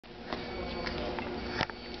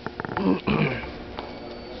So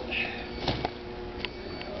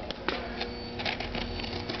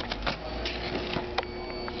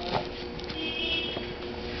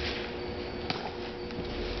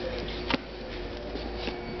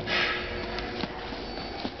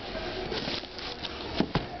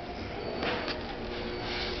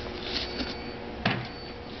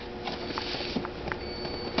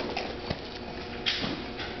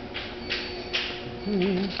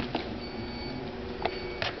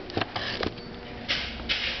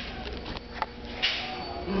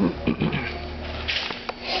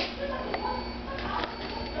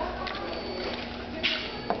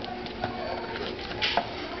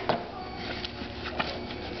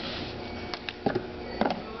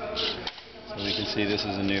we can see this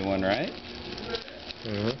is a new one, right?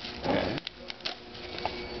 Mm-hmm. Okay.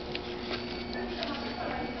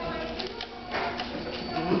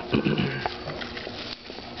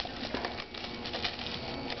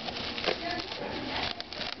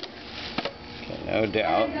 No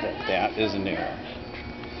doubt that that is a new one.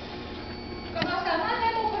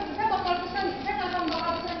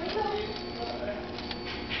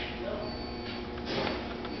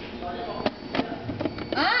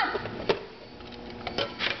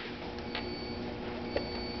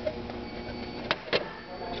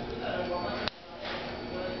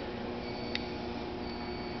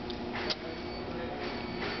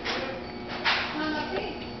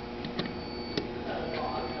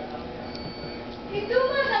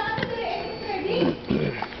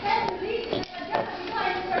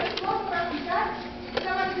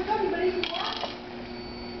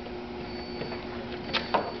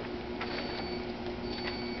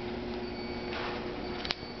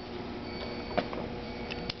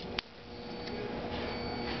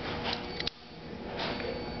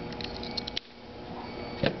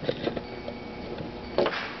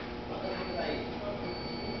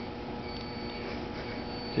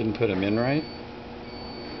 Didn't put them in right?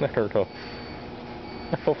 I don't know.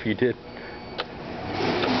 I hope you did.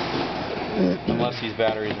 Unless these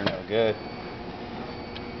batteries are no good.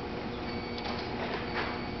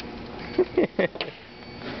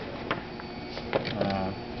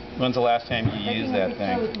 When's the last time you used that thing?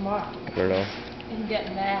 I don't know. And get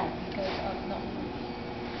mad because of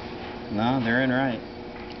No, they're in right.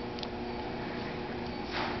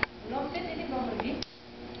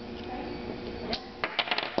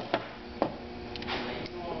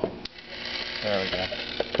 There we go.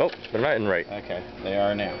 Oh, they're not in right. Okay, they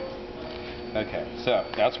are now. Okay, so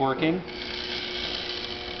that's working.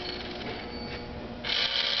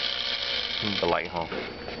 The light, huh?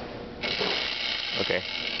 Okay.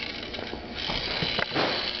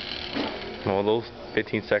 Well, those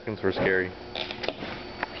 15 seconds were scary.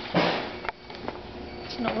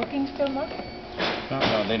 It's not working still, Mark?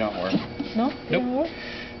 No, they don't work. No? They Nope. don't work?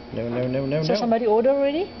 No. So somebody ordered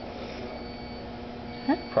already?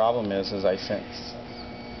 Huh? Problem is I sense.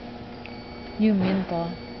 You mean the...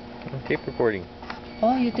 Tape recording.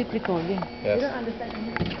 Oh, you tape recording. Yes. You don't understand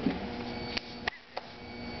anything.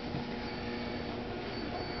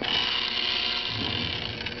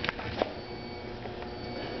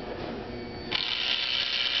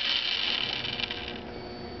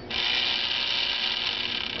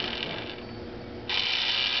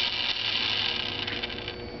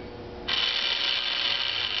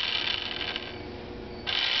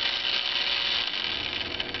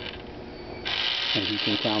 And he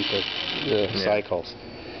can count the cycles.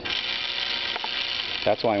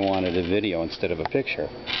 That's why I wanted a video instead of a picture.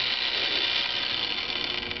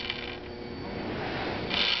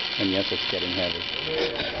 And yes, it's getting heavy.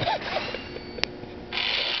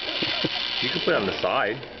 You can put it on the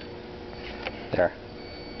side. There.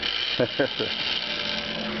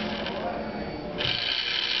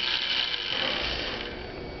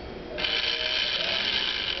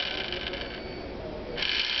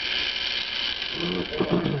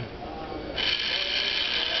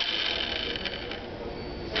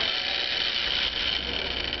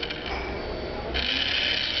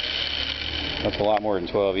 That's a lot more than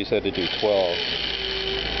 12. You said to do 12.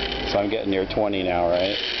 So I'm getting near 20 now,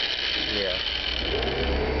 right? Yeah.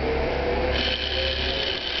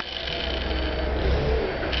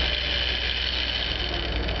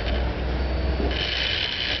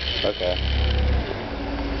 Okay.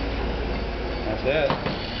 That's it.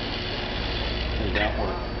 It don't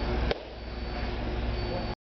work.